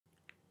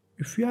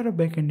If you are a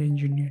backend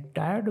engineer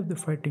tired of the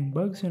fighting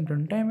bugs and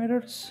runtime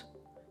errors,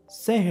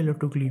 say hello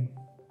to Gleam,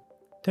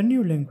 the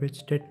new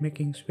language that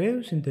making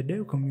waves in the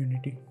dev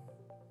community.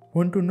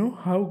 Want to know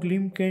how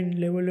Gleam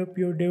can level up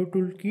your dev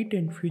toolkit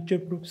and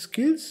future-proof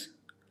skills?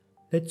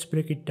 Let's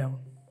break it down.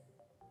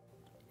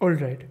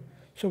 Alright,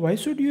 so why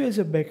should you as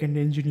a backend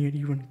engineer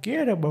even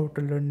care about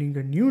learning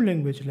a new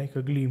language like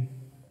a Gleam?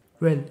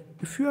 Well,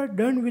 if you are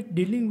done with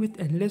dealing with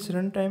endless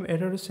runtime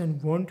errors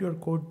and want your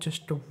code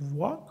just to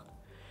work,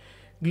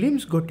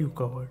 Gleam's got you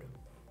covered.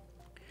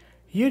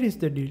 Here is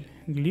the deal.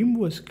 Gleam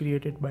was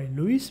created by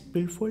Louis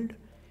Pilfold.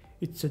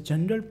 It's a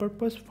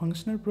general-purpose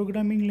functional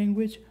programming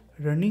language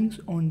running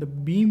on the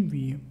Beam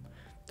VM,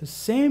 the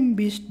same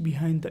beast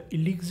behind the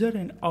Elixir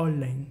and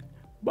Erlang.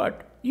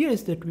 But here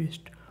is the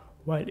twist.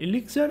 While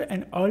Elixir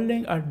and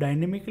Erlang are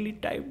dynamically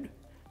typed,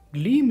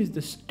 Gleam is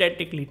the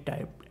statically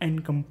typed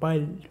and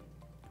compiled.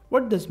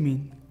 What does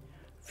mean?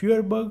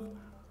 Fewer bugs,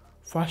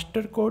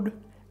 faster code,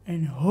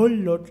 and whole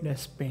lot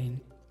less pain.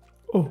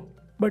 Oh,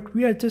 but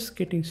we are just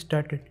getting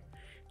started.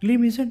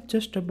 Gleam isn't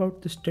just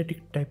about the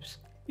static types,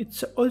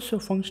 it's also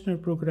functional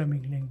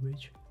programming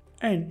language.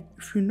 And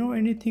if you know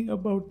anything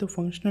about the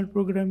functional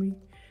programming,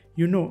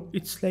 you know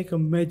it's like a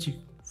magic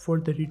for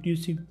the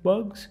reducing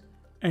bugs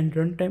and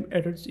runtime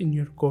errors in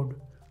your code.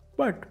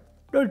 But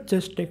don't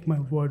just take my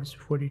words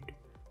for it.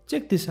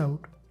 Check this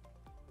out.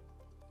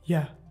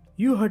 Yeah,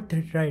 you heard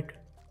that right.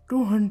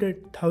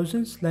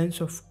 200,000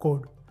 lines of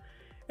code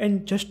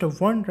and just a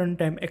one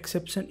runtime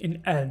exception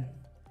in Elm,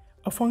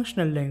 a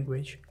functional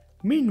language.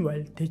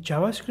 Meanwhile, the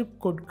JavaScript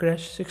code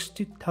crashed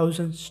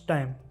 60,000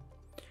 times.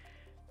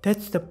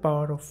 That's the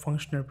power of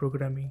functional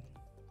programming.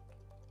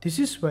 This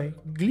is why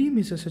Gleam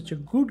is such a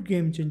good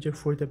game changer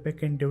for the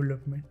backend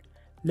development.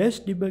 Less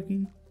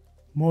debugging,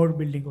 more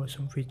building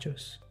awesome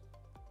features.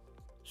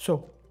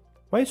 So,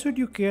 why should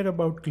you care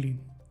about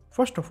Gleam?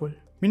 First of all,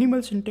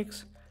 minimal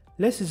syntax,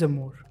 less is a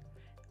more.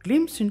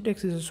 Gleam's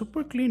syntax is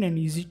super clean and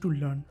easy to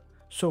learn,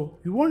 so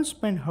you won't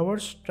spend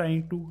hours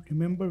trying to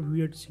remember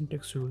weird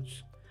syntax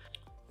rules.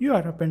 You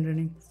are up and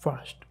running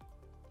fast.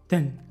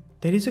 Then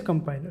there is a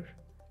compiler.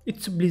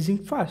 It's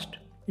blazing fast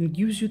and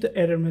gives you the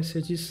error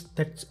messages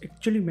that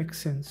actually make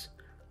sense.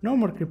 No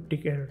more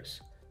cryptic errors.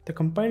 The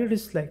compiler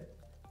is like,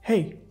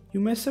 hey,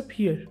 you mess up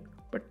here,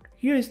 but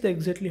here is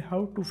exactly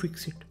how to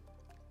fix it.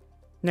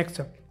 Next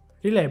up,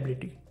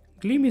 reliability.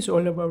 Gleam is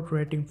all about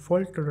writing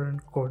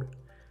fault-tolerant code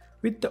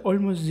with the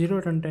almost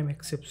zero runtime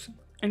exception.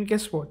 And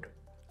guess what?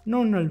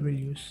 No null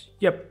values.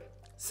 Yep,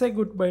 say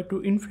goodbye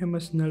to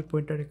infamous null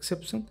pointer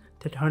exception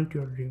that haunt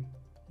your dream.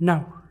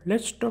 Now,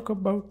 let's talk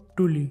about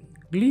tooling.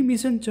 Gleam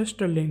isn't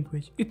just a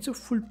language, it's a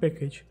full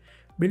package.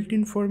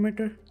 Built-in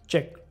formatter?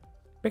 Check.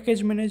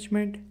 Package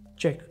management?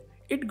 Check.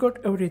 It got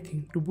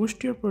everything to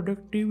boost your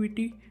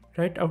productivity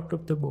right out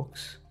of the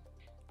box.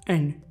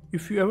 And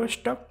if you ever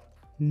stuck,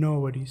 no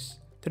worries.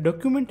 The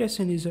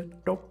documentation is a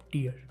top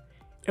tier.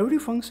 Every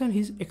function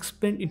is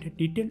explained in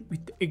detail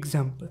with the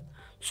example,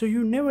 so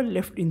you never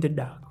left in the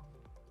dark.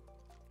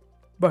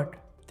 But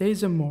there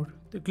is a more.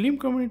 The Gleam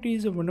community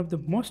is one of the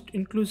most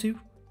inclusive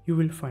you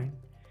will find.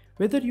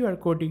 Whether you are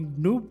coding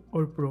noob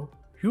or pro,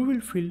 you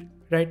will feel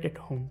right at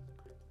home.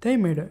 They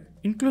made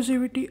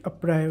inclusivity a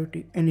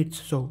priority and it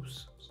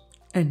shows.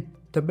 And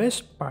the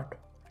best part,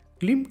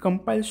 Gleam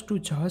compiles to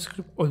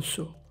JavaScript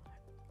also,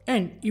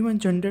 and even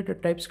generate a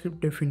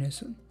TypeScript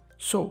definition.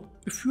 So,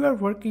 if you are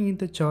working in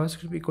the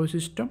JavaScript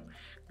ecosystem,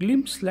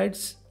 Gleam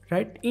slides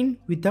right in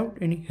without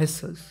any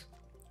hassles.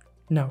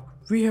 Now,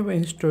 we have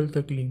installed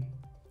the Gleam.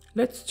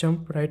 Let's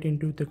jump right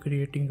into the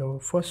creating our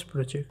first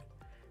project.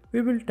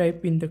 We will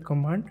type in the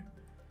command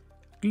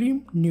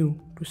Gleam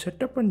new to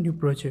set up a new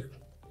project.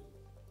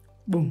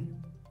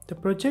 Boom! The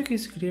project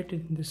is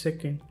created in the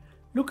second.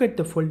 Look at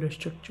the folder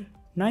structure.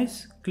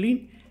 Nice,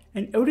 clean,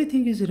 and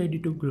everything is ready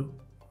to grow.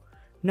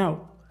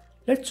 Now,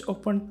 let's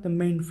open the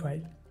main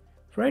file.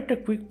 Write a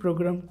quick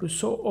program to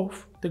show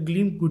off the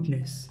Gleam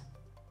goodness.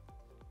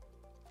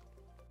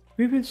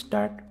 We will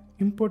start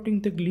importing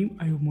the Gleam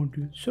IO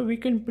module so we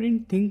can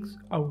print things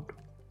out.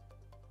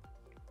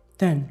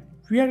 Then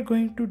we are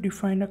going to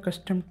define a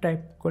custom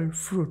type called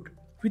fruit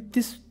with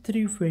these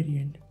three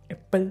variants: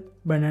 apple,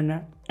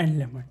 banana, and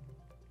lemon.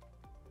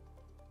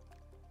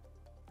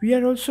 We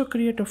are also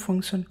create a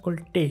function called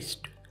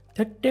taste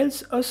that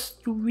tells us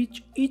to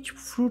which each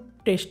fruit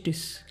taste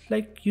is,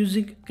 like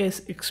using a case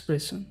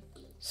expression.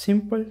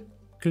 Simple,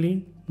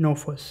 clean, no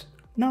fuss.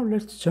 Now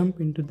let's jump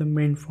into the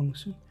main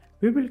function.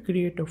 We will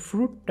create a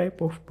fruit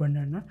type of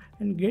banana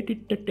and get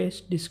it the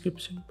taste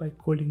description by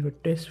calling a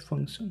taste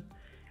function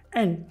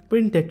and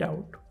print that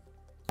out.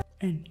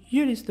 And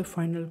here is the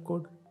final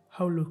code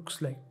how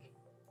looks like.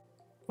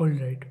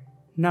 Alright,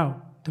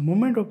 now the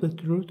moment of the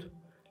truth.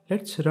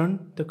 Let's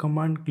run the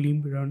command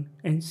Gleam run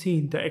and see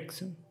in the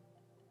action.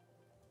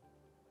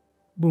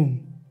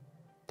 Boom!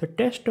 The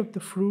taste of the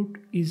fruit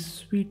is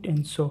sweet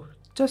and soft.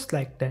 Just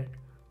like that,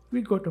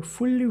 we got a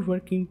fully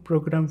working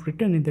program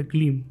written in the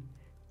Gleam.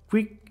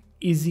 Quick,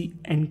 easy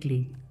and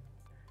clean.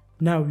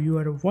 Now you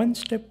are one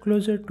step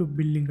closer to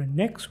building a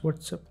next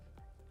WhatsApp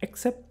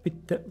except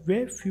with the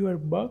way fewer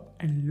bugs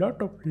and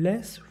lot of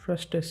less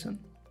frustration.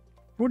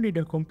 You need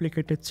a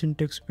complicated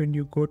syntax when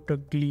you go to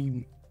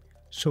Gleam.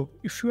 So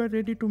if you are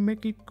ready to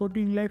make it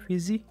coding life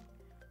easy,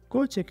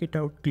 go check it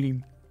out,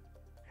 Gleam.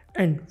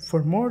 And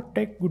for more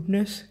tech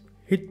goodness,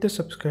 hit the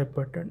subscribe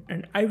button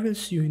and I will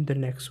see you in the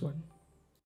next one.